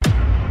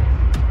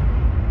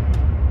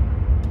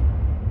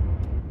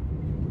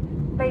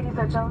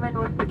ladies and gentlemen,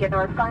 we'll begin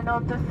our final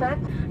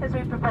descent. As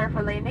we prepare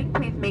for landing,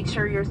 please make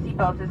sure your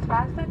seatbelt is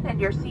fastened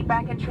and your seat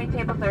back and tray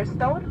tables are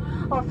stowed.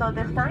 Also,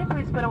 this time,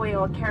 please put away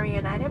all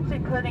carry-on items,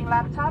 including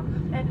laptop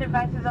and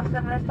devices of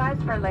similar size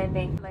for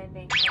landing. 5,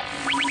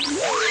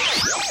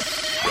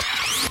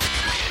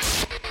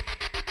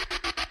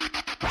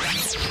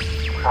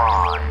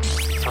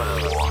 4,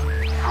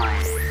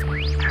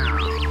 3, 2,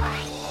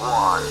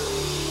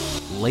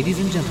 1. Ladies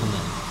and gentlemen,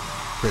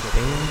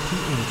 prepare to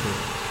enter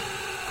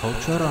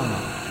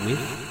Culturama with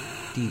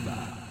Diva.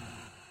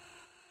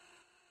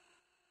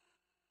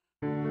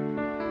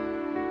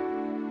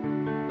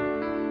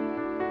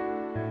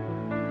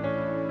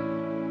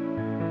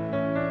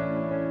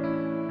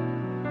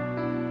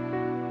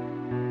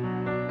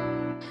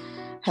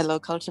 Hello,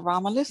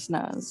 Culturama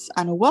listeners,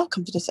 and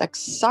welcome to this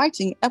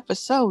exciting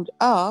episode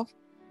of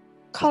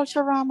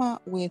Culturama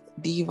with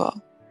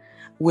Diva,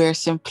 where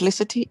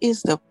simplicity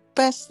is the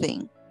best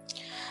thing.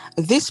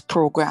 This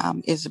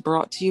program is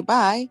brought to you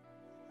by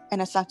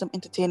Sanctum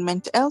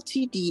Entertainment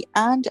Ltd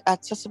and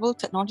Accessible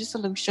Technology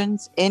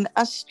Solutions in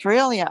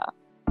Australia.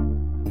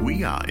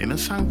 We are Inner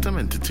Sanctum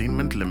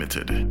Entertainment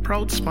Limited,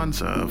 proud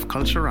sponsor of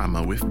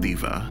Culturama with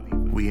Diva.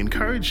 We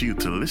encourage you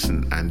to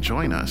listen and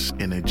join us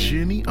in a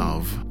journey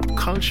of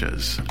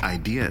cultures,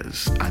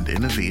 ideas, and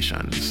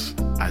innovations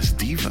as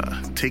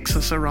Diva takes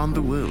us around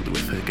the world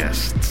with her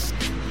guests.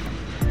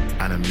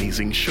 An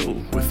amazing show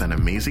with an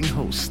amazing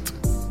host.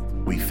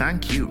 We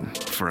thank you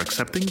for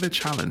accepting the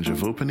challenge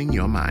of opening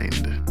your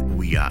mind.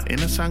 We are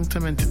Inner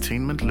Sanctum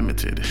Entertainment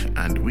Limited,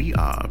 and we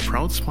are a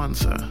proud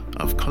sponsor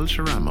of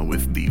Culturama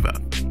with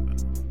Diva.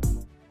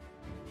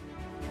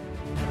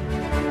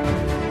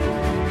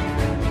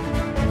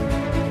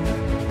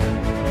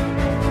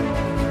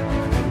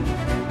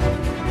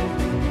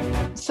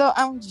 So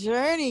I'm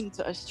journeying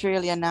to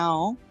Australia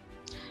now,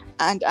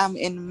 and I'm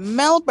in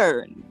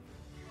Melbourne.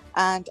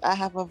 And I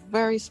have a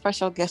very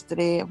special guest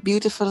today, a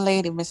beautiful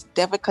lady, Miss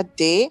Devika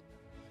Day,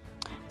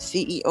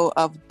 CEO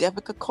of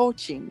Devika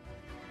Coaching.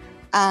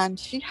 And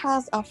she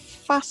has a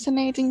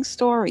fascinating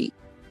story.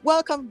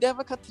 Welcome,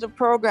 Devika, to the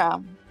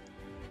program.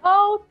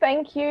 Oh,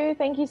 thank you.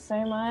 Thank you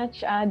so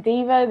much.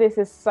 Diva, this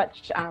is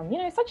such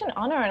an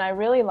honor, and I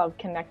really love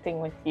connecting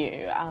with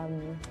you.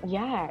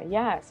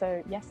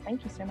 So yes,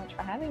 thank you so much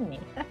for having me.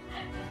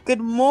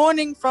 Good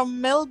morning from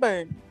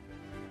Melbourne.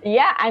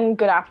 Yeah, and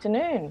good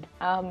afternoon.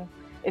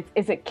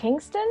 Is it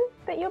Kingston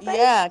that you're based?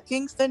 Yeah,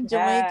 Kingston,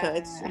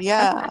 Jamaica.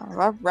 Yeah.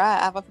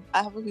 Right.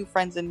 I have a few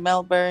friends in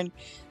Melbourne,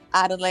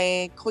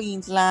 Adelaide,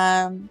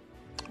 Queensland.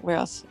 Where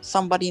else?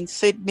 Somebody in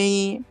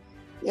Sydney.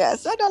 Yeah,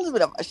 so I know a little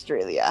bit of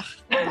Australia.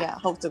 Yeah,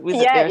 hope to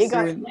visit there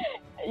soon.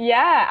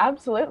 Yeah,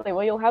 absolutely.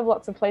 Well, you'll have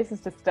lots of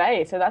places to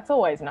stay, so that's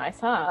always nice,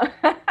 huh?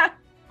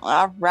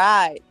 All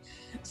right.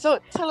 So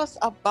tell us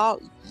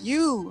about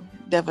you,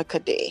 Devika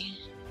Day.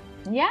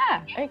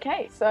 Yeah,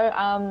 okay. So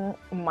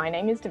my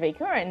name is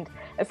Devika, and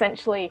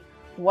essentially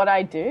what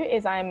I do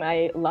is I'm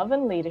a love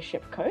and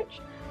leadership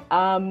coach.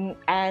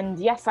 And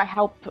yes, I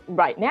help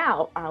right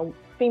now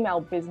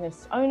female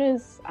business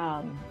owners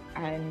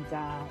and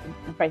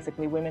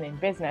basically women in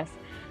business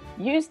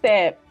use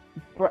their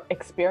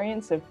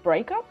experience of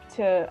breakup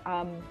to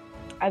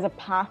as a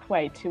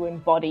pathway to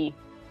embody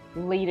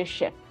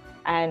leadership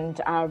and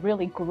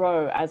really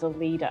grow as a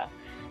leader.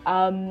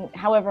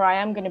 However, I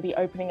am going to be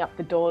opening up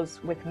the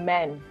doors with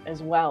men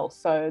as well.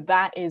 So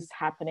that is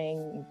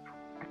happening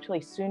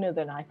actually sooner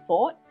than I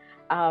thought.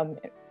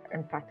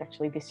 In fact,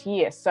 actually this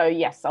year. So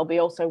yes, I'll be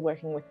also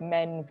working with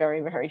men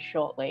very, very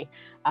shortly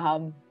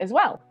as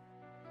well.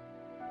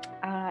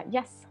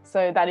 Yes,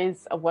 so that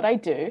is what I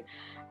do.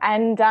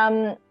 And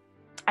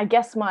I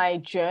guess my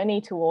journey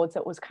towards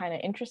it was kind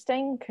of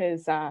interesting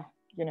because,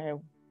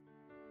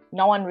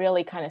 no one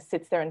really kind of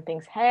sits there and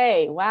thinks,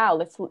 hey, wow,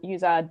 let's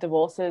use our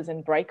divorces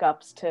and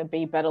breakups to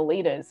be better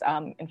leaders.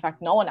 In fact,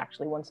 no one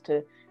actually wants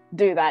to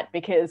do that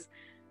because,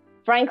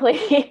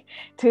 frankly,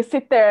 to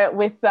sit there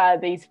with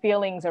these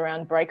feelings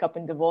around breakup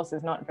and divorce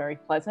is not very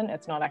pleasant.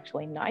 It's not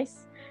actually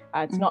nice.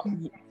 It's not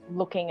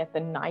looking at the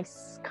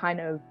nice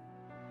kind of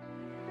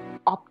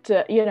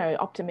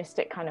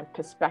optimistic kind of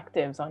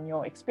perspectives on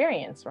your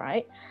experience,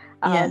 right?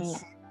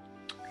 Yes.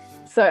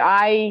 So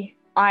I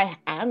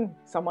am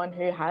someone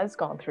who has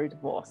gone through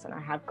divorce and I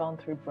have gone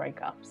through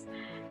breakups.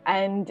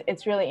 And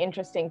it's really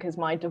interesting because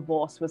my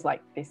divorce was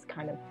like this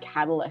kind of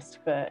catalyst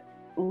for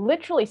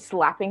literally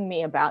slapping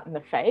me about in the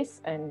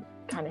face and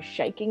kind of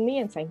shaking me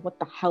and saying, what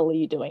the hell are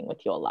you doing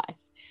with your life?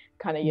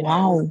 Kind of,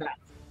 Wow.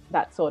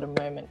 that sort of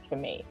moment for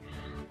me.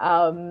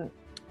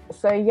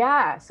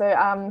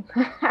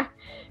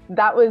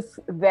 That was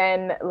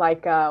then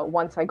like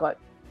once I got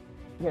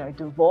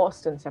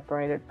divorced and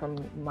separated from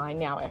my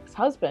now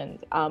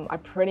ex-husband, I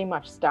pretty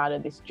much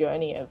started this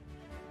journey of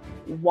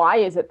why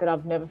is it that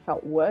I've never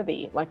felt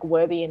worthy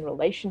in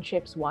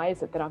relationships? Why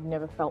is it that I've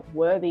never felt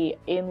worthy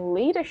in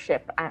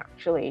leadership,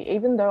 actually,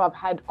 even though I've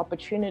had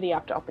opportunity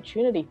after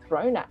opportunity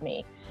thrown at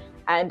me,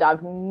 and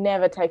I've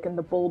never taken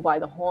the bull by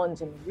the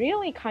horns and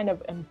really kind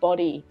of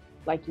embody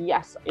Like,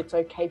 yes, it's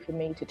okay for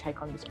me to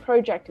take on this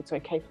project. It's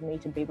okay for me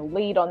to be the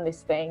lead on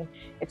this thing.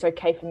 It's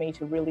okay for me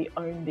to really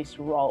own this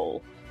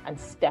role and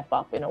step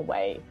up in a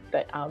way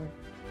that,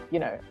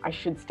 I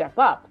should step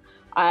up.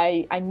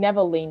 I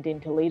never leaned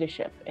into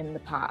leadership in the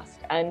past.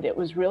 And it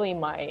was really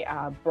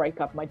my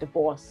breakup, my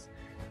divorce,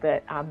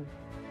 that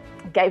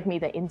gave me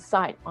the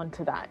insight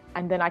onto that.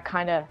 And then I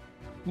kind of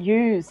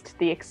used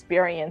the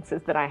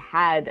experiences that I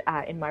had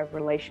in my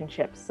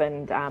relationships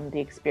and the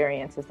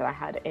experiences that I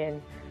had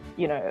in,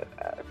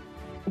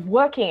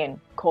 working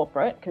in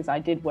corporate, because I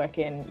did work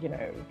in,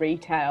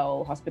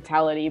 retail,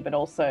 hospitality, but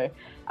also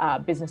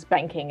business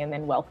banking and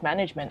then wealth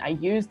management. I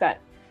used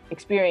that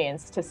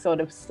experience to sort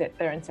of sit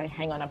there and say,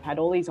 hang on, I've had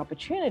all these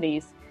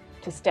opportunities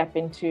to step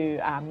into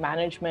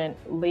management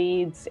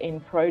leads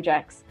in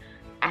projects,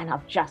 and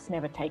I've just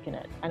never taken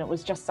it. And it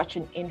was just such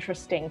an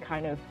interesting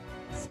kind of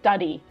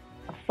study,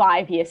 a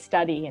 5-year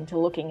study into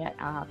looking at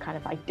kind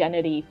of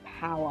identity,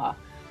 power,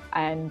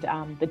 and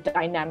the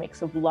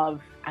dynamics of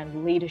love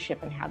and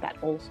leadership and how that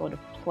all sort of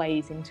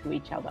plays into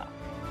each other.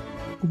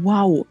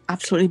 Wow,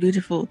 absolutely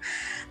beautiful.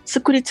 So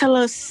could you tell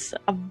us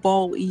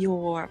about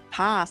your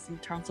past in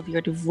terms of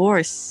your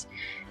divorce,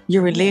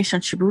 your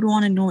relationship? We would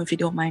want to know if you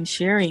don't mind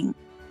sharing.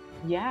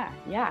 Yeah,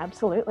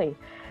 absolutely.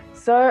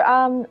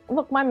 So,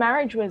 look, my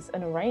marriage was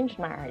an arranged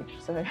marriage.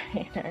 So,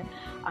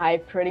 I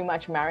pretty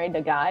much married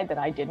a guy that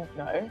I didn't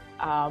know.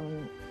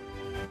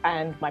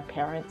 And my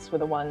parents were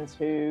the ones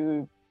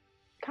who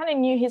kind of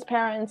knew his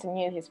parents and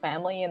knew his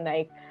family, and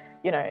they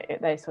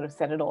sort of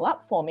set it all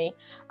up for me.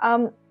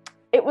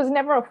 It was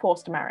never a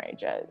forced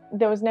marriage.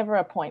 There was never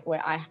a point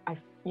where I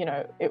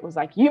it was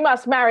like, you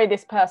must marry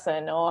this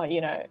person, or,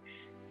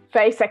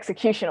 face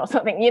execution or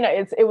something.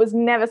 It was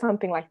never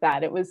something like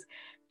that. It was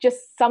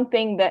just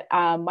something that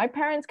my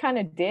parents kind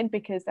of did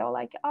because they were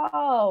like,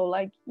 oh,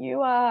 like,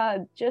 you are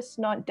just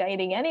not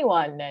dating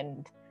anyone,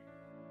 and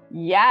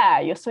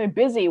you're so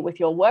busy with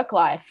your work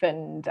life,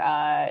 and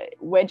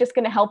we're just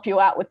going to help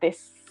you out with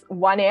this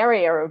one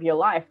area of your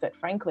life that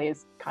frankly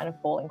is kind of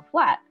falling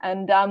flat.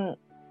 And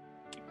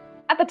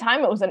at the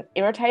time it was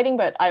irritating,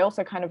 but I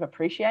also kind of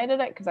appreciated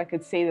it because I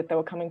could see that they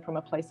were coming from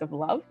a place of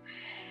love.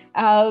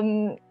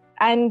 So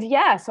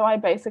I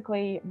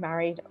basically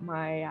married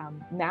my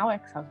now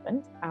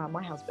ex-husband,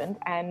 my husband,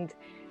 and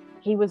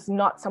he was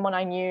not someone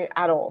I knew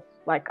at all.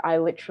 Like, I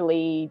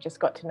literally just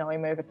got to know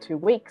him over 2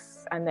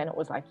 weeks, and then it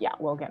was like, yeah,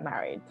 we'll get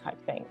married type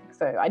thing.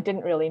 So I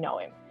didn't really know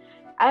him.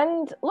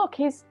 And look,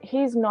 he's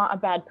not a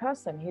bad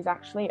person. He's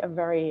actually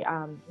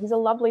he's a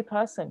lovely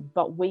person,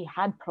 but we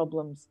had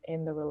problems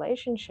in the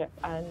relationship.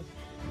 And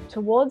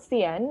towards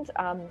the end,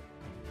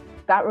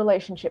 that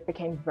relationship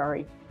became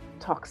very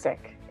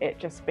toxic. It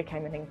just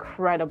became an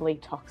incredibly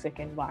toxic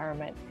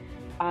environment,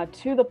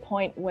 to the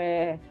point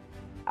where,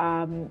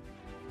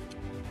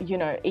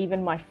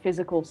 even my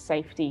physical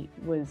safety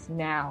was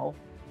now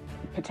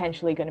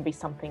potentially going to be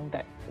something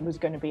that was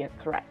going to be a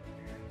threat,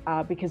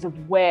 because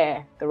of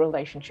where the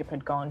relationship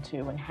had gone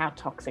to and how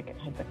toxic it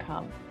had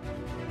become.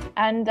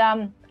 And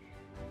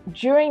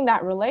during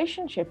that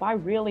relationship, I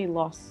really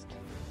lost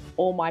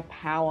all my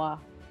power.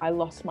 I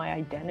lost my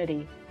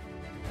identity.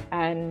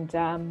 And,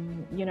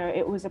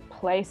 it was a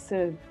place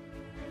of,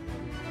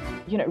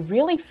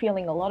 really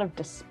feeling a lot of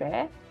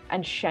despair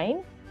and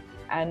shame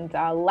and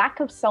lack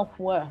of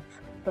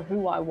self-worth for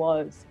who I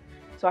was.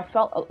 So I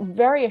felt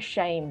very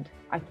ashamed,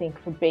 I think,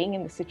 for being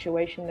in the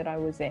situation that I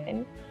was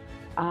in.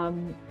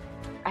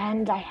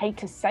 And I hate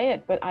to say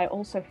it, but I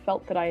also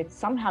felt that I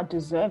somehow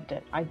deserved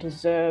it. I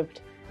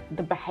deserved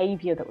the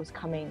behavior that was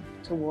coming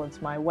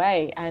towards my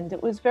way. And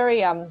it was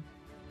very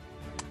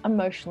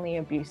emotionally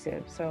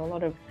abusive. So a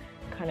lot of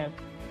kind of,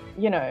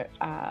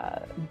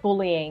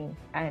 bullying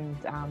and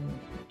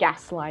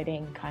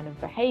gaslighting kind of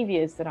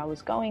behaviors that I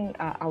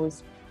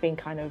was being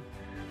kind of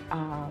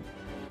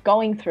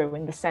going through,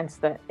 in the sense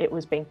that it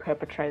was being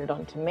perpetrated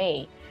onto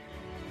me.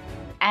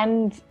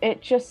 And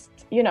it just,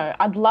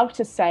 I would love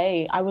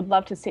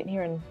to sit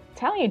here and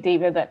tell you,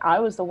 Diva, that I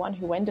was the one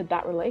who ended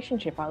that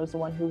relationship. I was the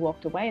one who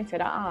walked away and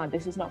said,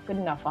 this is not good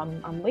enough,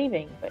 I'm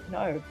leaving. But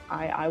no,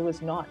 I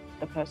was not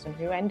the person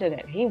who ended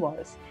it. He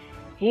was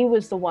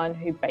the one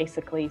who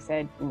basically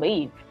said,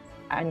 leave,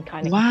 and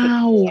kind of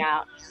kicked me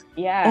out.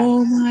 Yeah.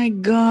 Oh my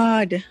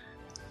God.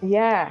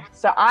 Yeah.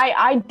 So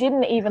I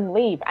didn't even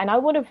leave. And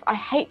I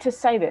hate to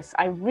say this,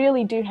 I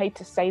really do hate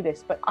to say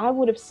this, but I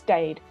would have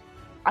stayed.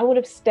 I would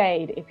have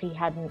stayed if he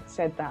hadn't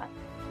said that.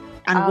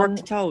 And worked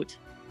it out.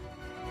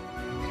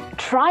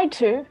 Tried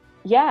to,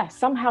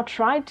 somehow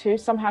tried,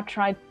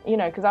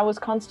 because I was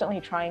constantly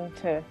trying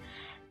to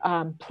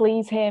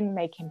please him,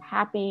 make him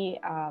happy,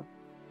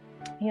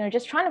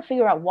 just trying to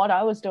figure out what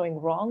I was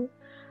doing wrong.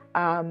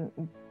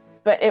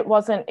 But it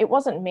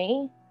wasn't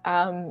me,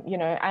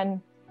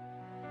 and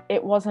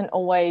it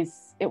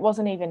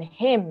wasn't even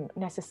him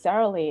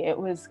necessarily. It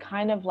was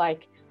kind of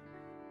like,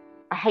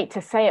 I hate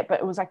to say it, but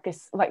it was like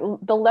this, like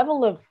the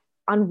level of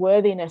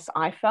unworthiness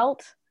I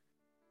felt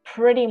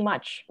pretty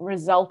much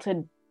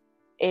resulted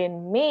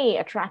in me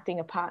attracting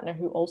a partner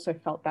who also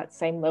felt that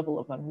same level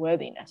of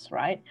unworthiness,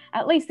 right?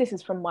 At least this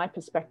is from my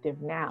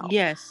perspective now.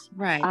 Yes,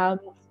 right.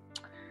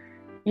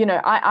 You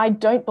know, I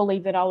don't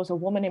believe that I was a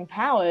woman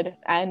empowered,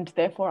 and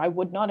therefore I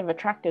would not have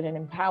attracted an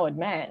empowered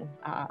man.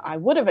 I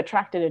would have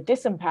attracted a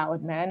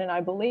disempowered man, and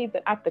I believe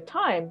that at the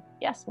time,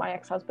 yes, my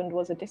ex-husband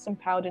was a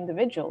disempowered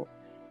individual.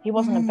 He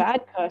wasn't a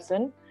bad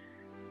person,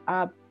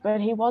 but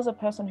he was a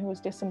person who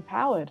was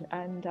disempowered,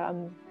 and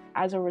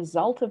as a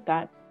result of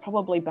that,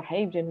 probably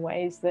behaved in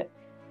ways that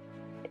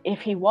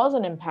if he was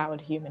an empowered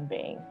human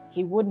being,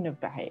 he wouldn't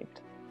have behaved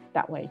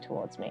that way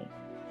towards me.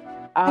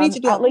 I need to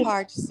do a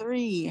part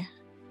 3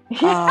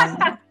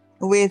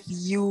 with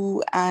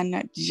you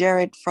and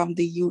Jared from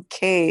the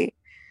UK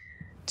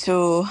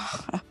to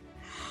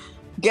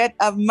get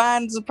a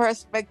man's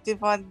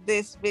perspective on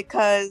this,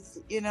 because,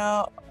 you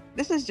know,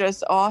 this is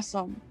just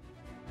awesome.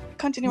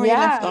 Continue where you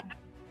left off.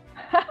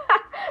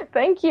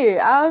 Thank you.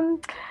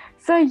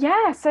 So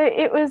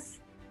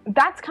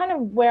that's kind of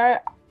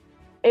where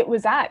it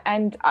was at.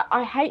 And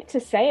I hate to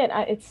say it,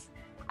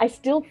 I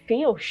still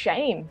feel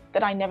shame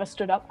that I never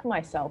stood up for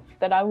myself,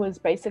 that I was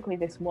basically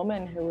this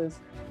woman who was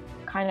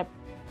kind of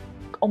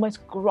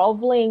almost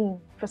groveling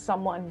for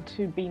someone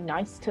to be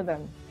nice to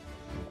them.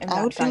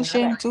 I would feel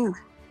shame too.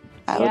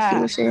 I would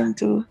feel shame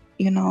too,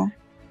 you know.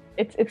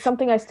 It's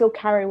something I still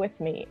carry with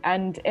me.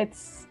 And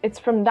it's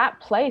from that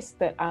place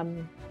that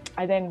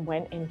I then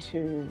went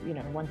into, you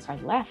know, once I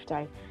left,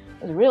 I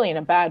was really in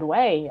a bad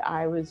way.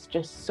 I was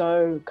just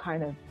so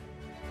kind of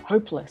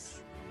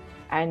hopeless,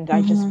 and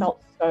I just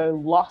felt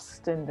so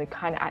lost and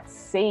kind of at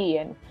sea.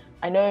 And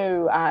I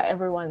know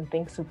everyone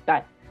thinks of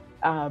that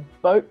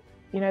boat,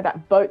 you know,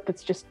 that boat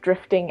that's just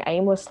drifting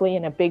aimlessly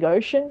in a big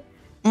ocean.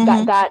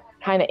 That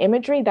kind of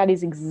imagery, that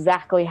is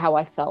exactly how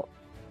I felt.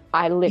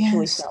 I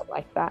literally felt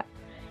like that.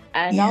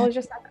 And I was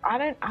just like, I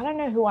don't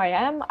know who I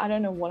am. I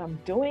don't know what I'm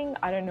doing.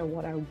 I don't know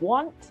what I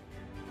want.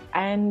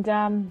 And,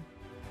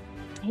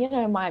 you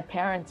know, my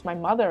parents, my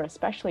mother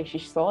especially, she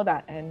saw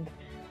that, and,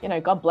 you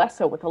know, God bless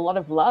her, with a lot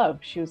of love,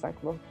 she was like,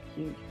 look,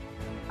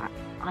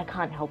 I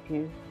can't help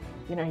you.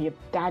 You know, your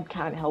dad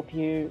can't help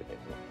you.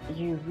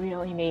 You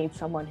really need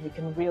someone who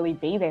can really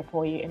be there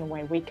for you in a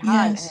way we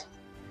can't. Yes.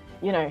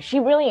 And, you know, she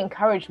really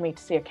encouraged me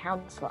to see a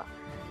counselor.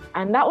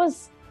 And that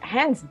was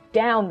hands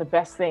down the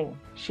best thing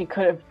she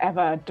could have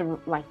ever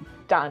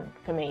done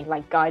for me,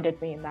 like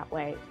guided me in that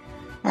way.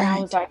 And I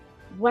was like,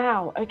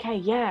 wow, okay,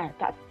 yeah,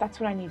 that's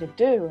what I need to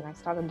do. And I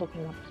started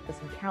looking up for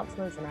some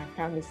counselors, and I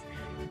found this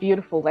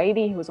beautiful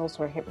lady who was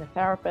also a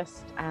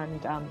hypnotherapist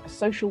and a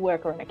social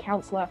worker and a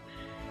counselor.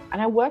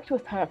 And I worked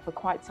with her for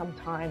quite some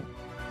time.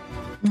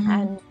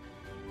 And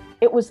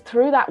it was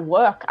through that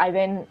work, I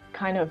then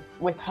kind of,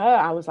 with her,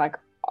 I was like,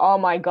 oh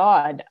my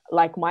God,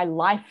 like my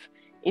life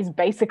is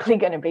basically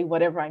going to be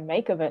whatever I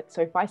make of it.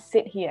 So if I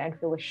sit here and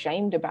feel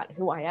ashamed about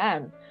who I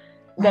am,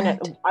 then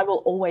I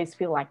will always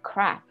feel like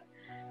crap.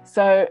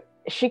 So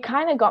she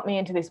kind of got me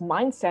into this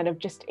mindset of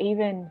just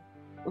even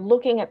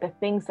looking at the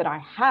things that I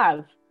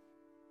have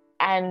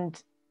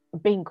and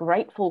being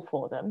grateful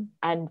for them.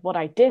 And what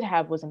I did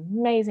have was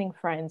amazing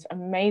friends,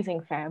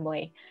 amazing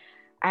family,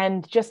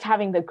 and just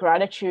having the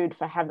gratitude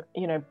for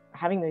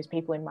having those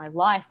people in my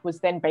life was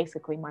then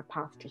basically my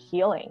path to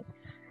healing.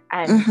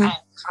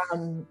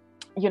 And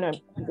you know,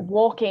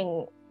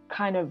 walking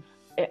kind of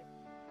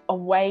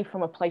away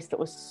from a place that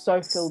was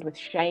so filled with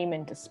shame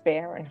and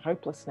despair and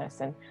hopelessness,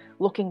 and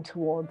looking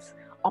towards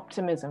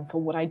optimism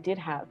for what I did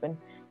have, and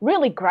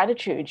really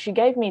gratitude. She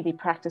gave me the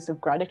practice of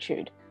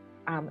gratitude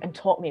and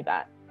taught me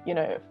that, you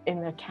know,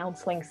 in the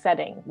counseling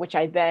setting, which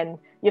I then,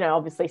 you know,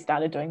 obviously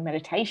started doing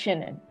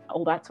meditation and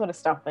all that sort of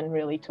stuff, and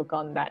really took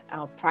on that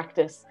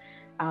practice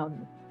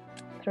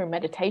through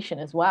meditation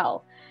as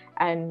well.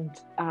 And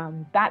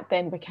that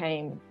then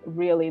became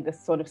really this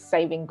sort of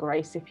saving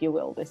grace, if you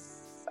will,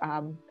 this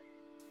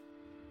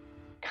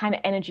kind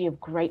of energy of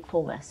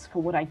gratefulness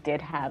for what I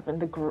did have,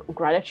 and the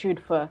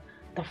gratitude for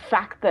the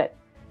fact that,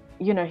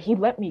 you know, he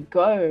let me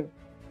go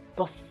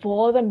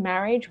before the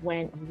marriage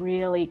went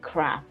really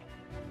crap,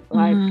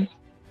 like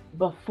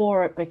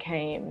before it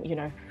became, you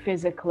know,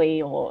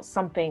 physically or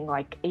something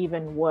like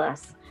even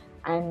worse.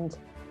 And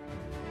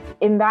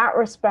in that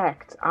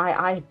respect,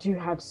 I do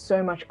have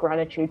so much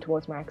gratitude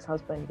towards my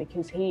ex-husband,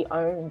 because he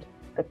owned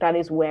that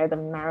is where the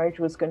marriage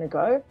was going to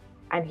go,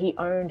 and he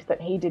owned that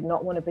he did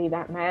not want to be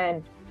that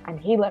man, and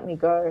he let me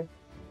go.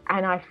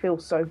 And I feel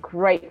so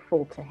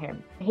grateful to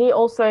him. He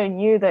also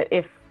knew that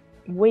if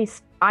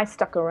I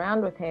stuck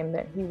around with him,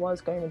 that he was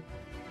going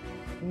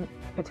to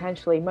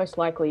potentially, most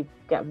likely,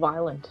 get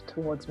violent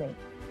towards me.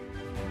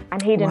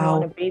 And he didn't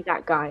want to be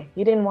that guy.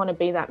 He didn't want to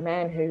be that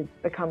man who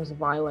becomes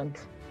violent.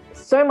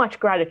 So much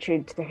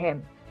gratitude to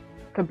him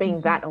for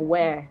being that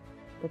aware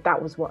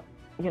that was what,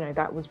 you know,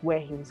 that was where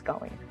he was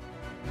going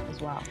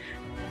as well.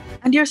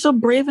 And you're so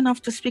brave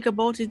enough to speak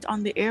about it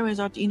on the air,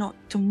 or, you know,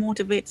 to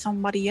motivate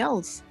somebody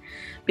else,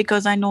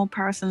 because I know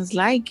persons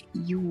like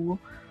you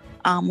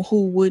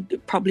who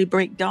would probably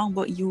break down,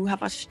 but you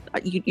have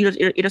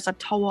you're just a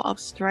tower of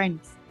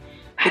strength,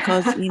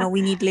 because,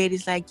 we need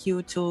ladies like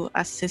you to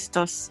assist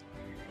us,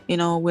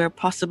 where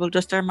possible.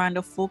 Just a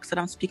reminder, folks, that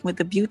I'm speaking with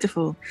the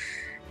beautiful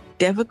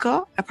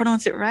Devika. I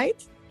pronounce it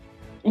right?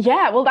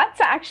 Yeah, well,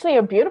 that's actually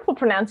a beautiful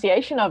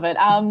pronunciation of it.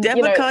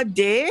 Devika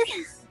Day?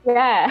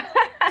 Yeah.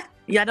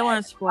 Yeah, I don't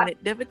want to spoil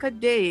it. Devika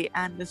Day,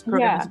 and this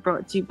program is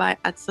brought to you by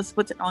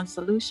Accessible Technology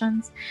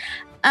Solutions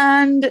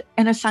and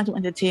Inner Sanctum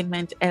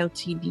Entertainment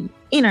Ltd.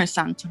 Inner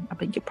Sanctum, I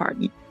beg your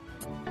pardon.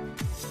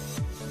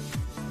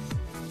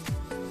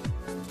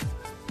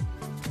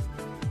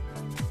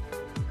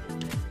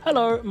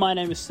 Hello, my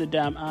name is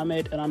Saddam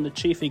Ahmed, and I'm the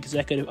Chief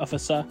Executive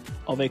Officer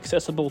of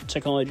Accessible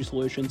Technology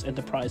Solutions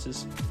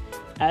Enterprises.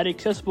 At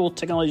Accessible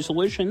Technology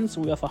Solutions,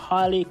 we offer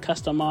highly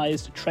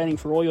customized training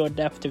for all your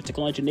adaptive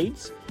technology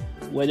needs,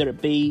 whether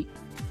it be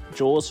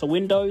JAWS for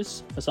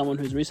Windows, for someone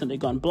who's recently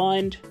gone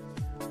blind,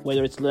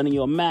 whether it's learning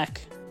your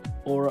Mac,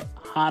 or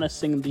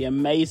harnessing the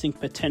amazing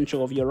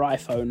potential of your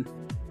iPhone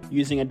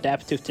using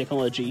adaptive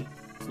technology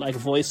like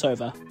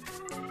VoiceOver.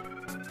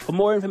 For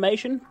more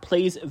information,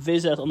 please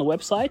visit us on the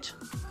website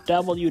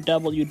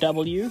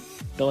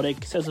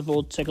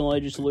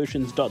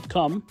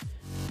www.accessibletechnologysolutions.com.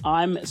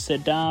 I'm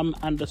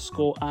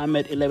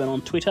Saddam_Ahmed11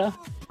 on Twitter,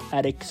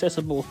 at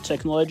Accessible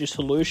Technology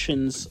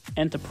Solutions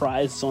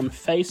Enterprise on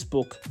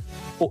Facebook,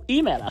 or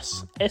email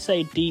us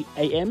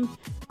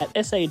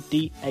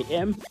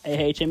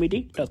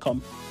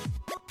sadam@sadamahmed.com.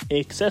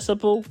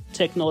 Accessible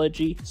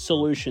Technology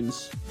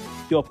Solutions.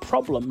 Your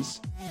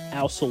problems,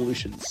 our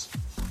solutions.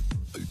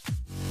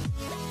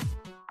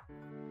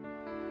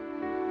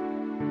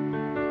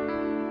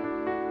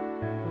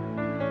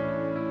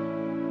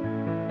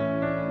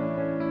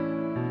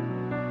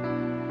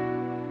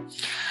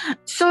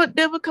 So,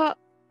 Devika,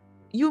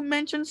 you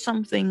mentioned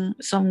something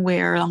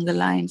somewhere along the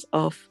lines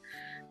of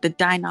the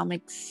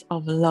dynamics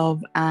of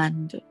love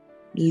and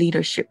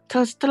leadership.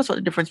 Tell us what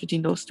the difference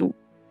between those two.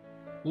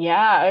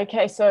 Yeah,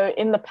 okay. So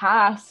in the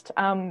past,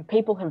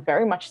 people have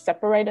very much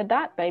separated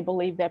that. They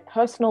believe their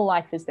personal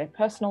life is their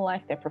personal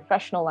life, their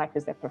professional life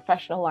is their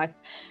professional life.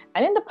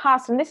 And in the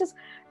past, and this is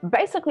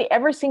basically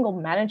every single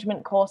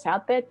management course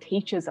out there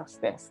teaches us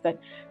this, that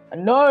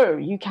no,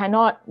 you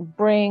cannot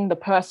bring the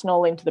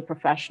personal into the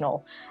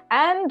professional.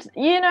 And,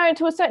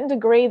 to a certain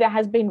degree, there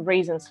has been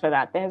reasons for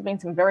that. There has been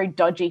some very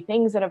dodgy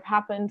things that have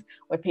happened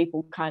where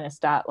people kind of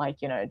start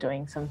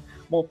doing some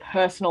more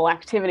personal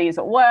activities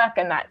at work.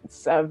 And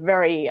that's a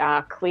very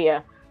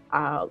clear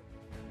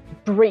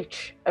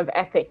breach of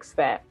ethics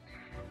there.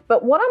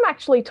 But what I'm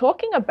actually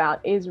talking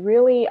about is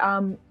really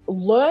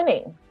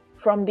learning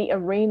from the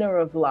arena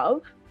of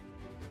love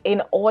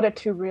in order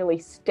to really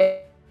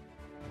step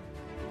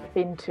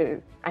into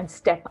and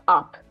step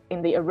up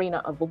in the arena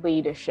of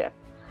leadership.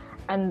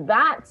 And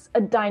that's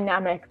a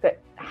dynamic that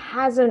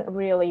hasn't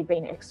really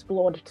been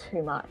explored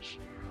too much.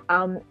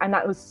 And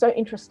that was so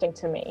interesting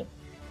to me.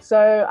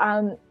 So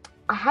I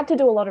had to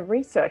do a lot of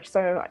research.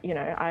 So,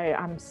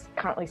 I'm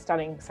currently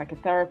studying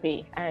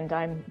psychotherapy, and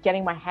I'm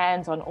getting my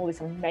hands on all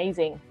this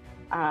amazing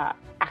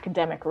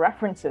academic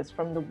references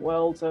from the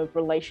worlds of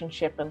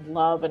relationship and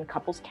love and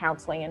couples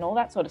counseling and all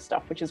that sort of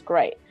stuff, which is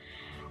great.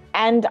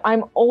 And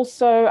I'm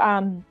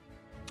also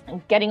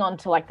getting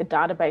onto the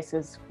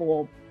databases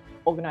for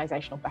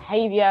organizational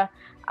behavior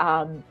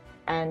and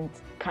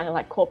kind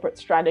of corporate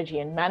strategy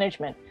and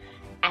management.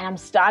 And I'm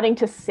starting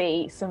to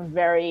see some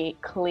very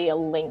clear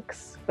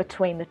links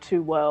between the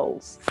two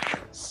worlds.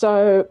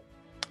 So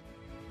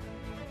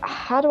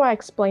how do I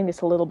explain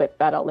this a little bit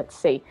better? Let's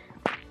see.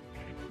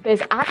 There's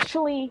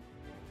actually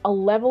a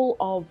level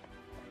of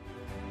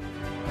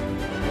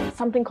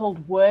something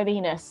called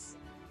worthiness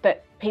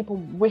that people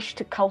wish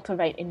to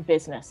cultivate in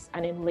business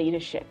and in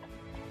leadership.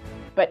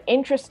 But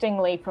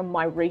interestingly, from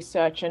my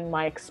research and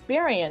my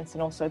experience,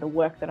 and also the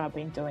work that I've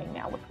been doing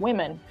now with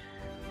women,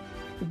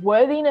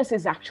 worthiness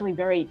is actually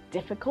very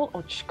difficult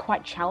or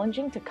quite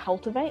challenging to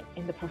cultivate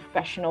in the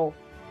professional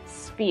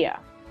sphere.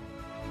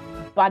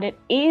 But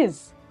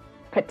it's,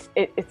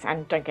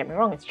 and don't get me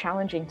wrong, it's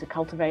challenging to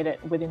cultivate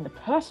it within the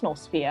personal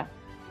sphere,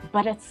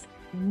 but it's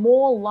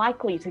more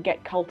likely to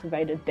get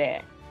cultivated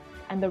there.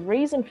 And the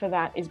reason for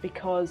that is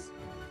because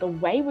the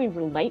way we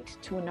relate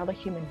to another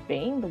human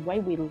being, the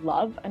way we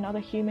love another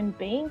human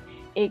being,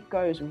 it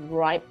goes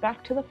right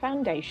back to the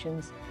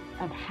foundations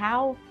of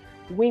how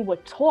we were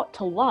taught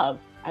to love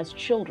as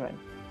children.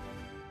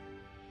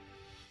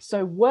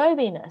 So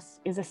worthiness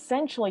is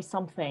essentially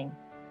something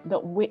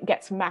that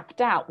gets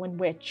mapped out when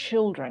we're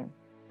children.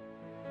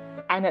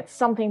 And it's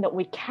something that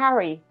we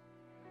carry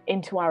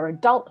into our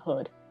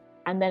adulthood,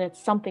 and then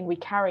it's something we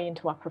carry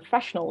into our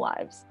professional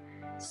lives.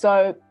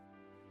 So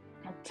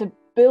to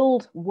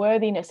build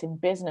worthiness in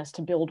business,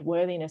 to build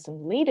worthiness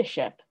in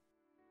leadership,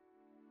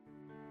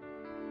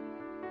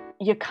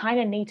 you kind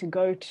of need to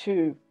go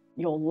to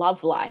your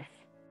love life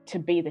to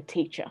be the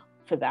teacher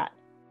for that.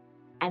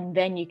 And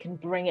then you can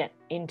bring it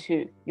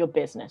into your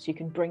business. You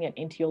can bring it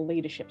into your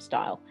leadership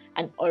style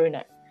and own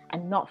it,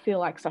 and not feel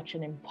like such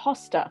an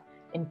imposter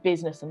in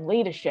business and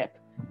leadership,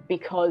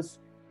 because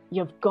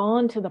you've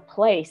gone to the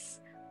place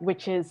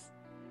which is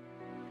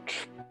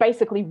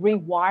basically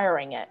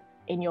rewiring it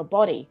in your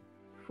body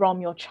from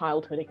your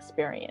childhood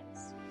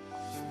experience.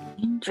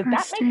 Did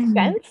that make Interesting.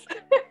 sense?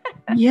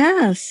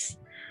 Yes.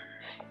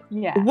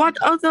 Yeah. What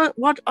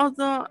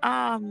other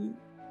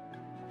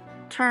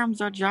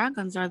terms or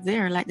jargons are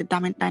there, like the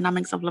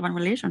dynamics of love and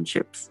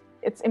relationships?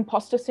 It's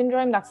imposter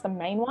syndrome. That's the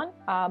main one.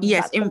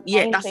 Yes, that's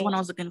that's the one I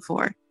was looking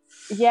for.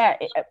 Yeah,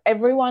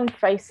 everyone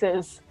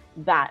faces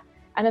that.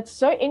 And it's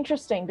so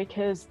interesting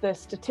because the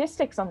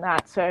statistics on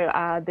that, so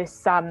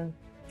this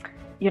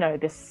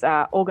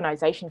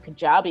organization,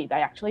 Kajabi,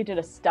 they actually did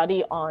a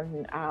study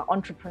on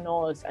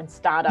entrepreneurs and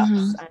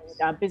startups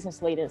and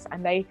business leaders,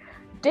 and they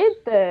did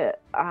the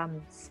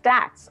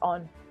stats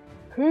on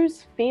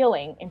who's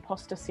feeling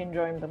imposter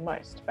syndrome the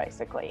most,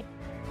 basically.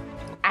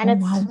 And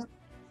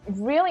it's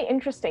really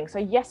interesting. So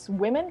yes,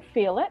 women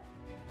feel it.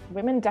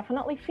 Women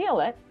definitely feel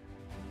it.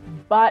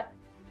 But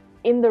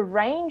in the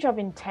range of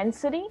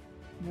intensity,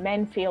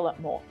 men feel it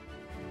more.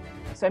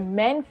 So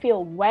men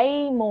feel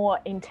way more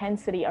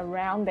intensity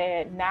around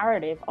their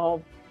narrative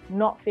of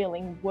not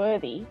feeling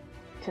worthy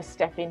to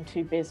step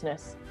into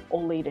business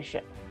or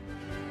leadership.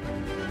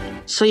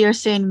 So you're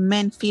saying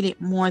men feel it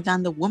more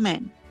than the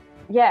women?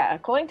 Yeah,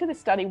 according to this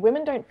study,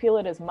 women don't feel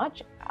it as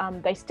much.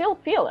 They still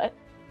feel it,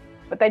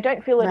 but they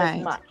don't feel it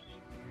as much.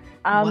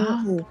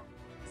 Wow.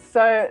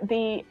 So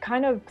the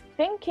kind of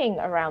thinking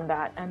around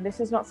that, and this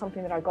is not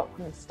something that I got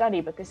from the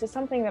study, but this is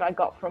something that I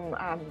got from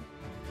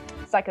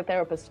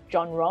psychotherapist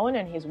John Rowan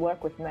and his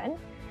work with men,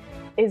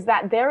 is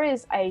that there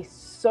is a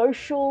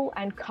social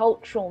and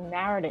cultural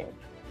narrative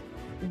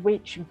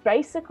which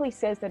basically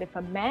says that if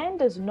a man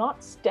does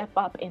not step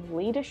up in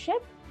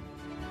leadership,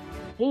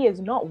 he is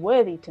not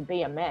worthy to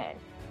be a man.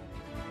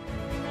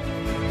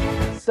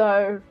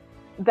 So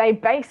they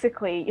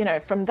basically,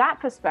 from that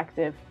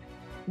perspective,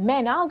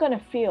 men are going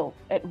to feel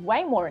it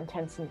way more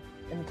intensely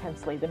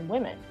than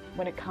women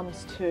when it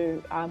comes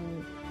to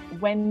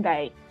when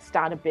they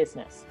start a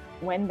business,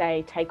 when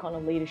they take on a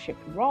leadership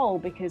role,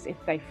 because if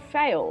they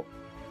fail,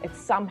 it's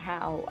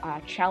somehow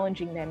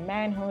challenging their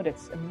manhood,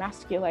 it's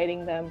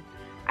emasculating them.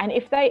 And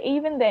if they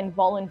even then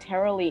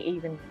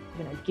voluntarily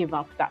give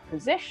up that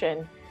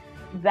position,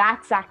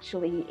 that's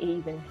actually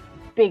even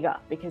bigger,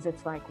 because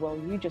it's like, well,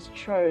 you just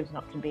chose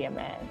not to be a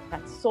man.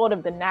 That's sort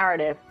of the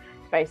narrative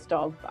based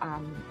off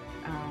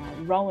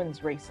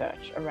Rowan's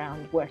research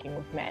around working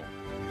with men.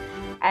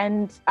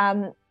 And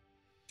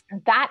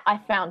that I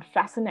found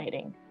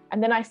fascinating.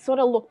 And then I sort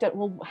of looked at,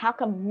 well, how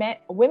come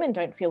women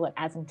don't feel it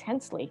as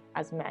intensely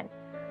as men?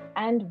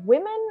 And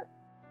women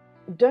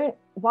don't,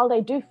 while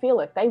they do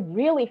feel it, they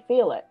really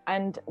feel it.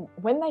 And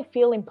when they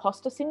feel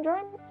imposter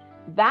syndrome,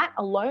 that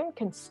alone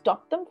can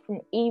stop them from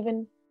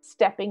even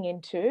stepping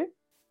into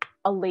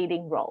a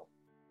leading role.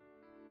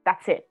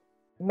 That's it.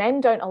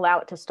 Men don't allow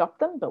it to stop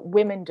them, but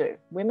women do.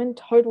 Women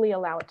totally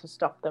allow it to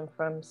stop them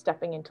from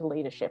stepping into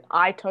leadership.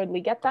 I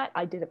totally get that.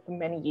 I did it for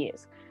many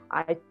years.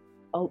 I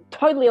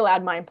totally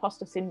allowed my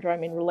imposter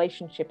syndrome in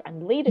relationship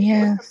and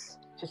leadership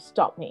to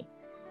stop me.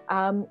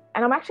 And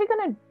I'm actually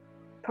going to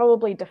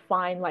probably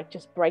define,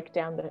 just break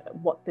down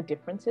what the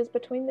difference is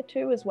between the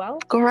two as well.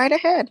 Go right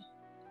ahead.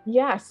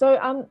 Yeah.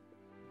 So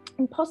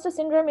imposter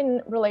syndrome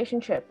in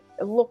relationship,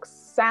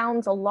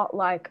 sounds a lot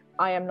like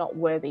I am not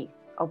worthy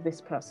of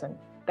this person.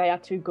 They are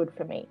too good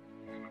for me.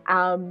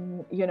 I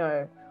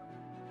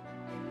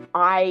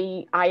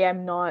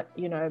am not,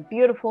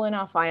 beautiful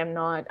enough. I am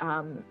not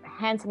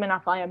handsome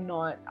enough. I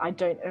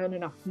don't earn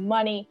enough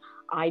money.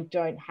 I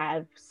don't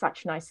have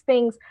such nice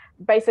things.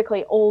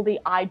 Basically all the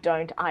I'm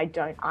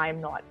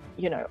not,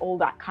 all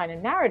that kind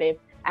of narrative.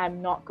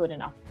 I'm not good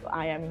enough.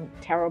 I am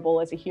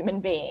terrible as a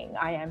human being.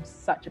 I am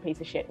such a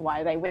piece of shit.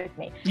 Why are they with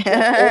me?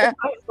 All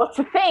lots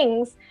of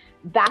things.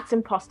 That's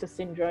imposter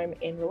syndrome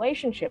in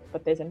relationship.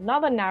 But there's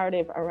another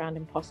narrative around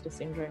imposter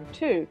syndrome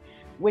too,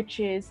 which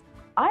is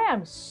I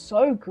am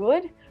so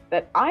good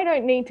that I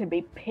don't need to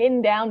be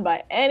pinned down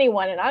by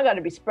anyone, and I got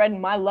to be spreading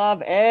my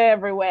love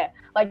everywhere.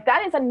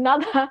 That is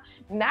another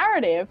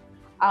narrative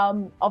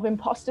of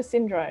imposter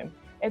syndrome.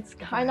 It's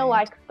kind of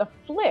like the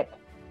flip.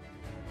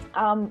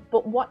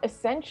 But what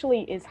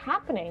essentially is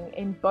happening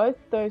in both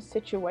those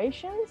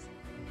situations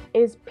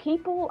is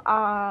people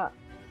are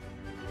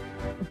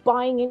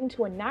buying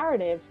into a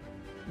narrative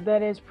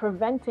that is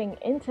preventing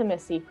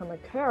intimacy from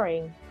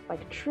occurring,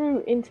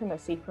 true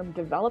intimacy from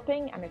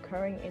developing and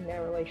occurring in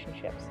their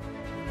relationships.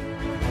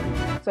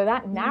 So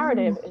that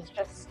narrative is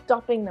just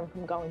stopping them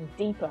from going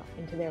deeper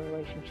into their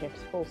relationships,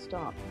 full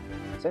stop.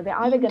 So they're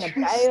either going to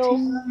bail,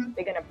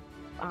 they're going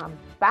to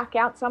back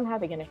out somehow,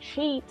 they're going to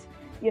cheat,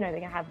 they're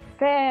going to have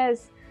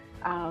affairs,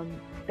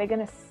 they're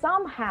going to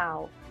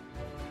somehow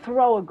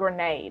throw a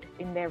grenade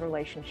in their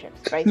relationships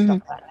based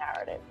off that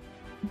narrative.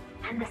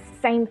 And the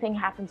same thing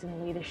happens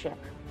in leadership.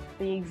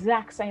 The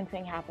exact same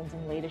thing happens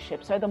in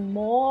leadership. So the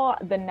more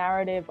the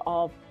narrative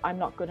of I'm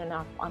not good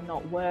enough, I'm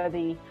not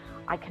worthy,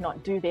 I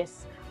cannot do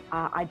this,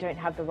 I don't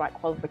have the right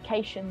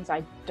qualifications,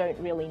 I don't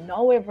really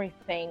know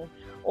everything,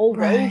 all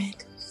those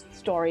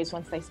stories,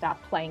 once they start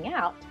playing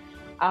out,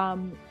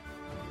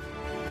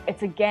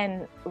 it's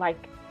again,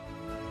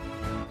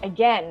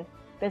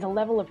 there's a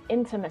level of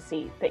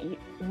intimacy that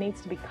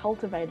needs to be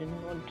cultivated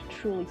in order to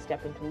truly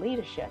step into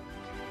leadership.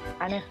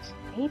 And if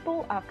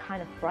people are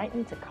kind of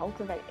frightened to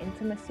cultivate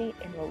intimacy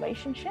in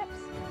relationships,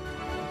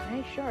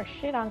 they sure as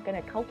shit aren't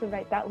going to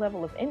cultivate that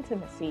level of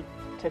intimacy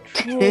to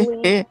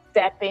truly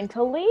step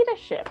into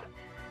leadership.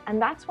 And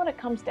that's what it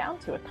comes down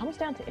to. It comes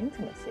down to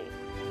intimacy.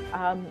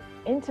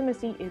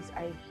 Intimacy is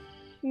a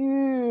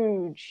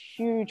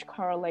huge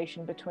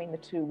correlation between the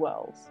two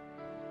worlds.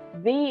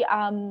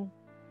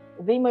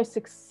 The most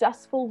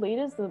successful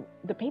leaders,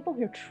 the people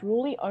who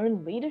truly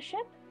own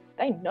leadership,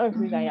 they know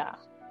who they are.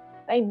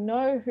 They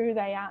know who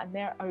they are and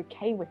they're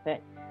okay with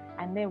it.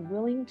 And they're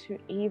willing to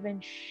even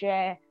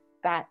share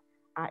that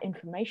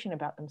information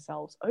about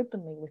themselves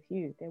openly with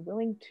you. They're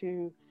willing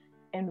to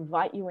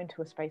invite you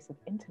into a space of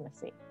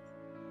intimacy.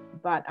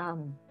 But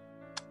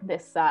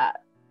this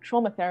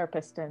trauma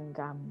therapist and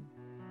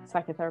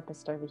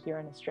psychotherapist over here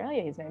in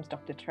Australia, his name's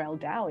Dr. Terrell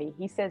Dowie,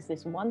 he says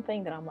this one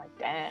thing that I'm like,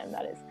 damn,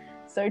 that is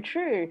so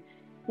true.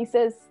 He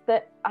says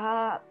that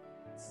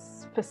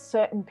for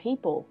certain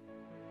people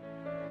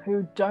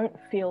who don't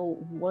feel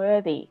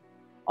worthy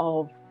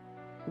of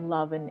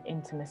love and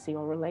intimacy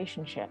or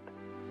relationship,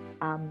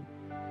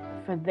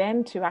 for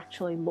them to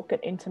actually look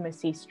at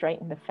intimacy straight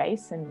in the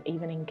face and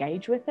even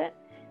engage with it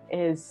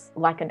is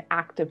like an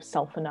act of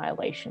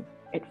self-annihilation.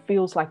 It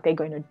feels like they're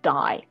going to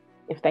die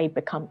if they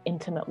become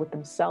intimate with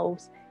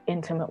themselves,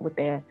 intimate with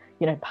their,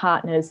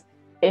 partners,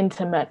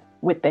 intimate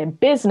with their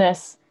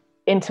business,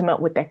 intimate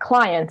with their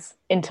clients,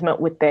 intimate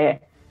with their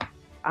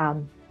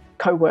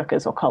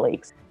co-workers or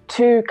colleagues.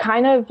 To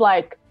kind of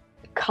like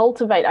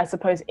cultivate, I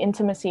suppose,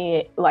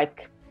 intimacy,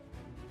 like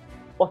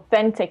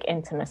authentic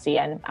intimacy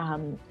and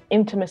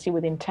intimacy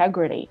with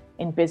integrity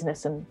in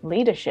business and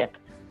leadership,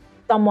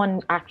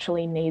 someone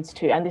actually needs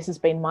to, and this has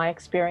been my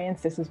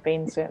experience, this has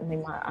been certainly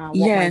my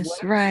yes,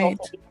 right,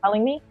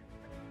 telling me,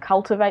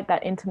 cultivate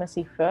that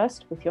intimacy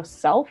first with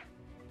yourself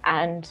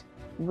and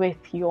with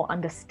your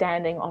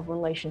understanding of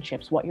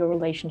relationships, what your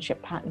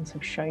relationship patterns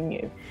have shown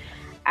you.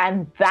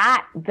 And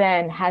that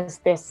then has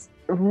this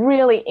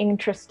really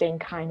interesting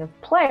kind of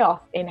playoff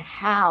in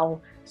how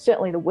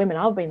certainly the women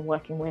I've been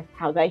working with,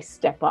 how they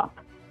step up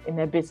in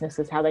their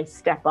businesses, how they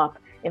step up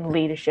in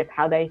leadership,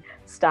 how they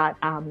start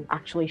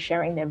actually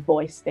sharing their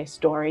voice, their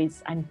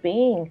stories, and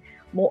being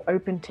more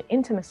open to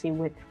intimacy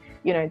with,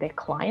 their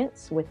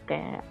clients, with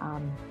their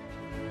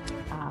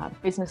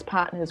business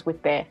partners,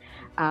 with their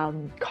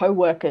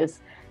co-workers.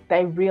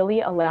 They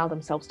really allow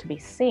themselves to be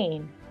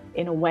seen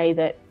in a way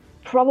that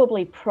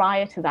probably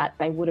prior to that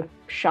they would have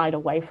shied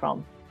away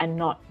from and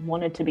not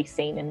wanted to be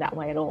seen in that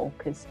way at all,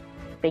 because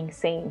being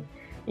seen,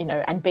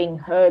 and being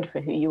heard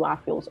for who you are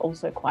feels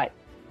also quite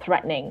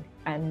threatening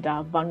and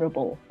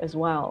vulnerable as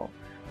well.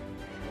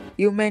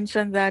 You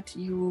mentioned that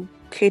you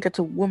cater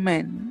to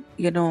women,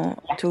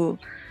 to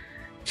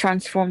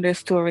transform their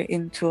story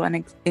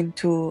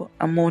into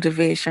a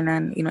motivation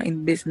and,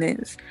 in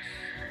business.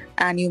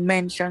 And you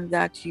mentioned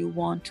that you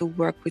want to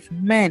work with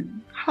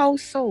men. How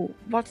so?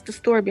 What's the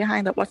story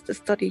behind that? What's the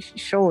study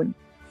shown?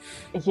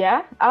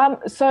 Yeah.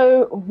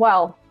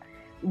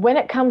 When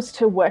it comes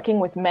to working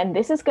with men,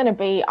 this is going to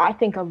be, I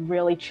think, a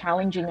really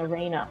challenging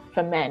arena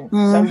for men.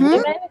 So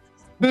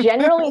women,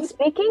 generally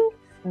speaking,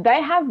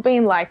 they have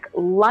been like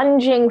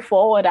lunging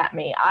forward at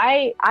me.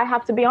 I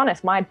have to be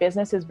honest, my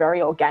business is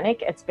very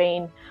organic.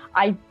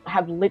 I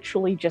have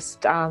literally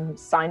just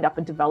signed up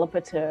a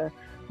developer to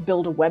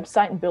build a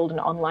website and build an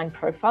online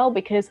profile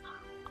because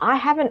I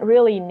haven't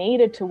really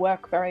needed to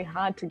work very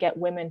hard to get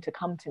women to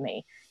come to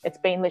me. It's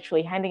been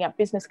literally handing out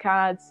business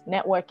cards,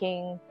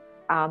 networking,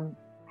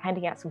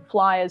 handing out some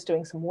flyers,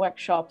 doing some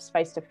workshops,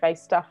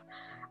 face-to-face stuff,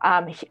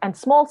 and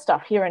small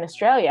stuff here in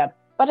Australia,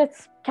 but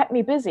it's kept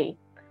me busy.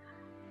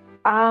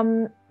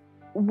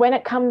 When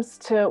it comes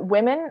to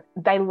women,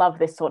 they love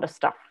this sort of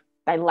stuff.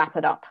 They lap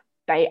it up.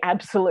 They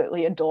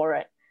absolutely adore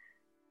it.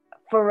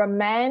 For a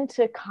man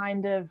to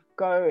kind of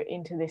go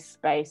into this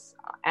space,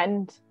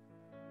 and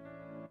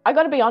I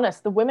got to be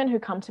honest, the women who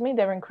come to me,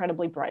 they're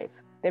incredibly brave.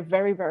 They're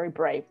very, very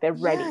brave. They're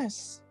ready.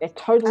 Yes. They're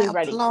totally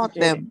ready to do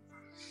them.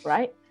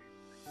 Right?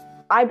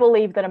 I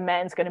believe that a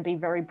man's going to be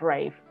very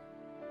brave.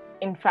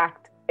 In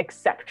fact,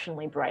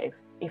 exceptionally brave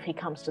if he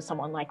comes to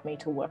someone like me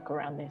to work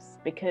around this,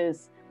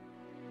 because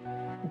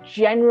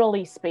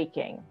generally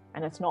speaking,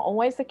 and it's not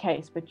always the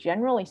case, but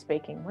generally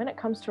speaking, when it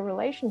comes to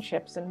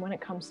relationships and when it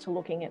comes to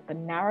looking at the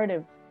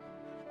narrative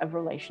of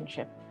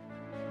relationship,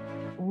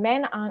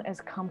 men aren't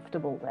as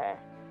comfortable there.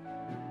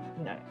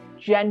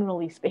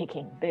 Generally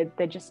speaking,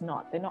 they're just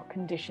not. They're not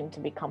conditioned to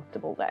be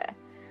comfortable there.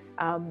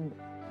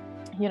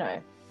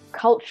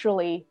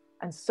 Culturally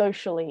and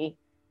socially,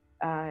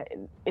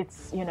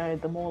 it's,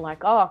 the more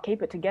like, oh,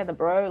 keep it together,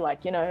 bro.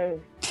 Like,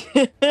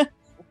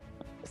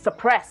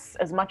 suppress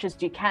as much as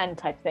you can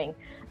type thing.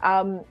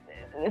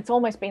 It's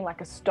almost been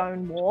like a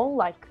stone wall,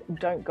 like,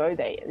 don't go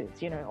there.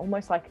 It's,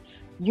 almost like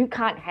you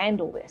can't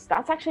handle this.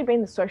 That's actually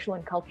been the social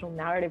and cultural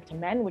narrative to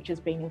men, which has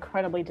been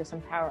incredibly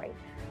disempowering.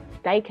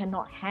 They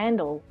cannot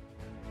handle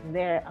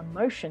their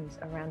emotions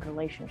around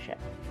relationship.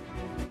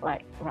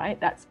 Like, right?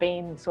 That's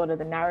been sort of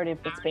the narrative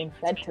that's been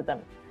fed to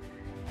them.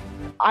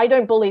 I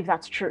don't believe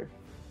that's true.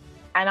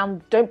 And I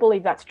don't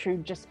believe that's true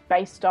just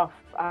based off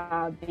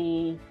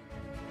the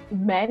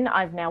men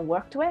I've now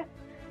worked with,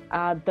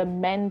 the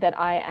men that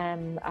I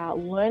am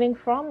learning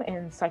from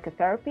in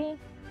psychotherapy,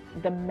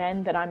 the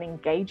men that I'm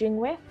engaging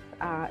with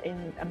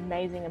in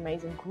amazing,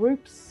 amazing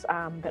groups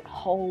that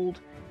hold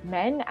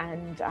men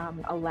and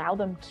allow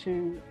them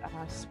to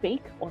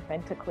speak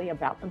authentically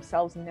about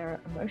themselves and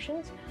their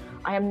emotions.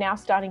 I am now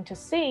starting to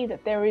see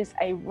that there is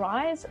a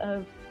rise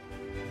of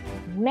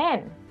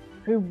men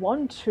who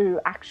want to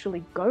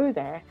actually go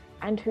there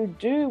and who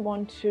do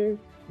want to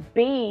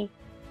be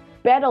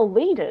better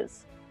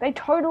leaders. They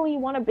totally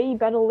want to be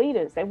better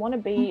leaders. They want to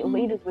be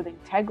leaders with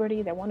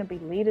integrity. They want to be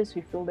leaders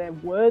who feel they're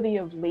worthy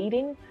of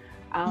leading,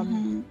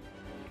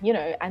 you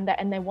know,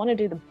 and they want to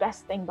do the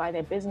best thing by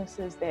their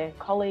businesses, their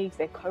colleagues,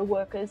 their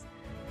co-workers.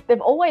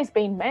 They've always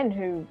been men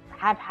who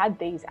have had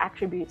these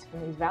attributes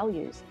and these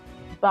values.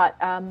 But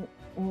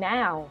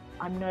now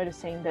I'm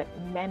noticing that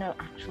men are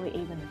actually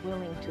even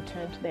willing to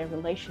turn to their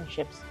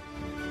relationships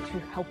to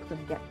help them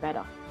get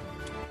better.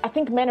 I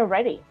think men are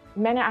ready.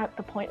 Men are at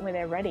the point where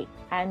they're ready.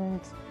 And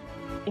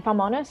if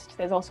I'm honest,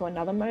 there's also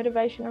another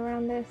motivation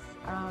around this.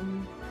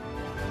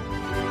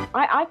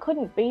 I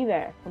couldn't be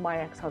there for my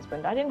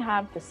ex-husband. I didn't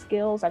have the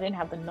skills. I didn't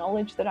have the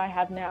knowledge that I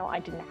have now. I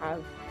didn't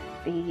have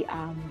the,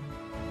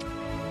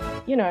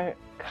 you know,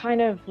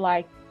 kind of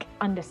like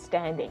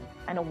understanding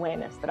and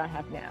awareness that I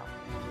have now.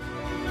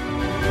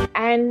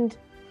 And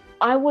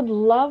I would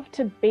love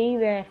to be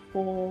there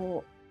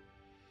for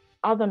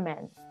other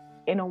men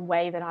in a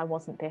way that I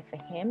wasn't there for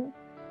him.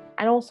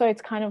 And also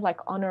it's kind of like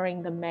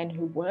honoring the men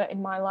who were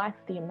in my life,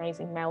 the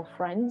amazing male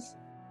friends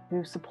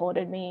who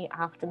supported me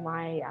after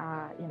my,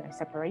 you know,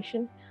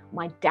 separation.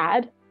 My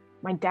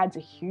dad's a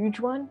huge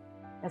one.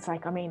 It's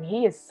like, I mean,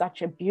 he is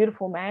such a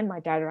beautiful man.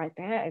 My dad right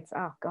there. It's,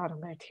 oh God, I'm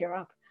going to tear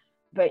up.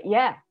 But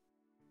yeah,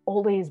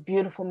 all these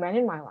beautiful men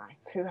in my life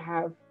who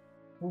have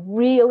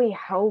really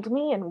held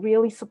me and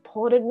really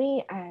supported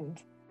me.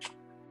 And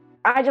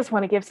I just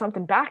want to give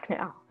something back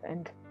now.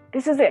 And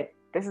this is it.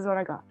 This is what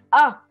I got.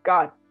 Oh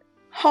God.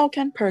 How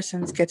can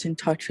persons get in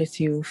touch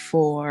with you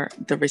for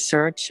the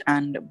research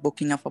and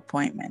booking of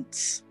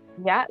appointments?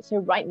 Yeah, so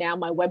right now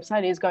my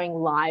website is going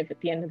live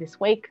at the end of this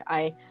week.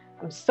 I'm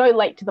so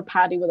late to the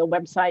party with a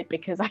website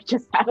because I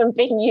just haven't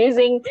been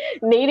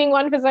needing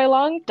one for so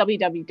long.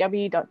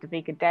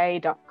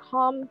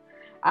 www.davikaday.com.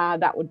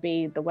 That would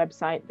be the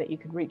website that you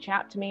could reach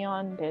out to me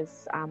on.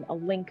 There's a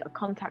link, a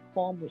contact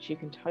form, which you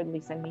can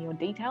totally send me your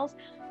details.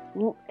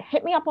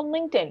 Hit me up on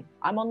LinkedIn.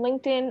 I'm on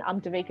LinkedIn.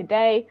 I'm Davika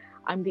Day.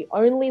 I'm the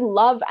only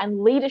love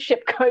and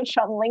leadership coach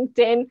on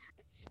LinkedIn.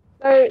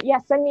 So yeah,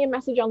 send me a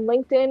message on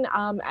LinkedIn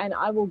and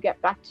I will get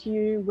back to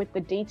you with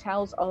the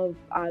details of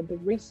the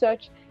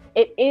research.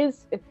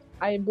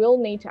 I will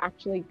need to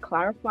actually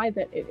clarify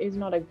that it is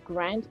not a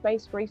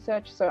grant-based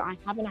research. So I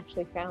haven't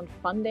actually found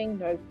funding.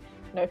 No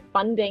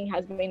funding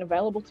has been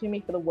available to me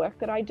for the work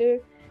that I do.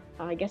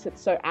 I guess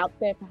it's so out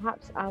there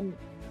perhaps.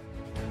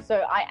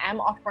 So I am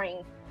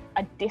offering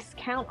a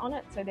discount on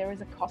it, so there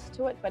is a cost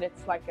to it, but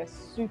it's like a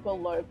super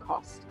low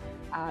cost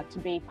to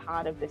be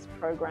part of this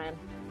program.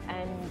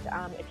 And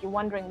if you're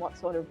wondering what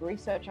sort of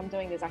research I'm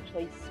doing, there's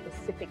actually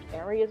specific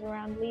areas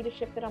around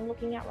leadership that I'm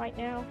looking at right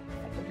now.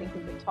 I can think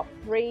of the top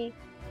 3,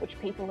 which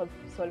people have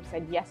sort of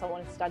said, yes, I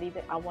want to study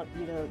that. I want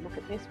you to look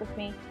at this with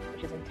me,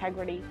 which is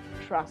integrity,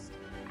 trust,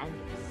 and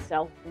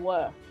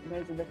self-worth.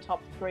 Those are the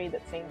top 3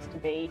 that seems to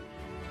be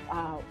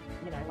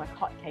you know, like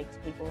hotcakes,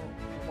 people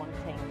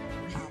wanting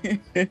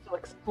to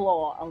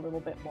explore a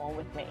little bit more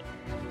with me.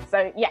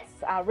 So yes,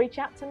 reach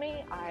out to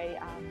me. I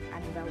am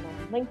available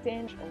on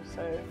LinkedIn,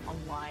 also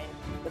online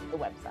with the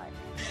website.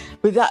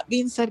 With that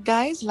being said,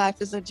 guys, life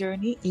is a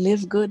journey.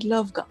 Live good,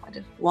 love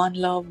God. One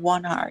love,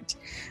 one heart.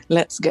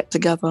 Let's get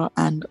together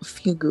and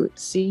feel good.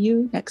 See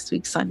you next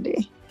week,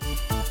 Sunday.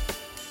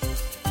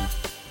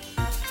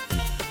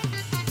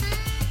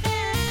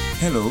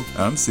 Hello,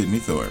 I'm Sydney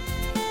Thorpe.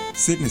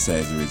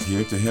 Sydneysizer is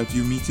here to help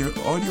you meet your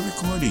audio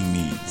recording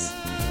needs.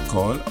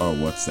 Call or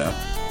WhatsApp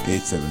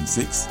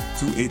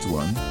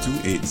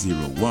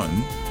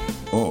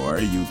 876-281-2801 or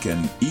you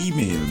can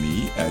email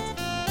me at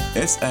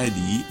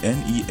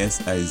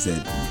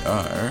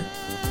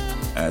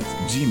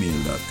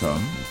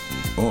sidnesizer@gmail.com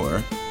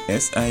or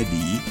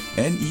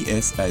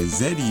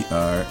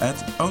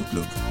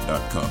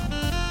sidnesizer@outlook.com.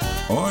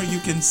 Or you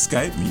can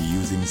Skype me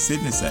using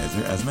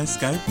Sydneysizer as my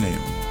Skype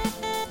name.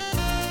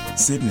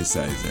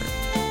 Sydneysizer.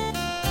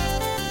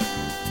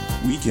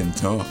 We can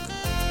talk.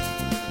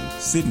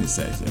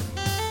 Sydneysizer,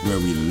 where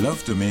we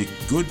love to make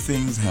good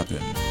things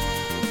happen.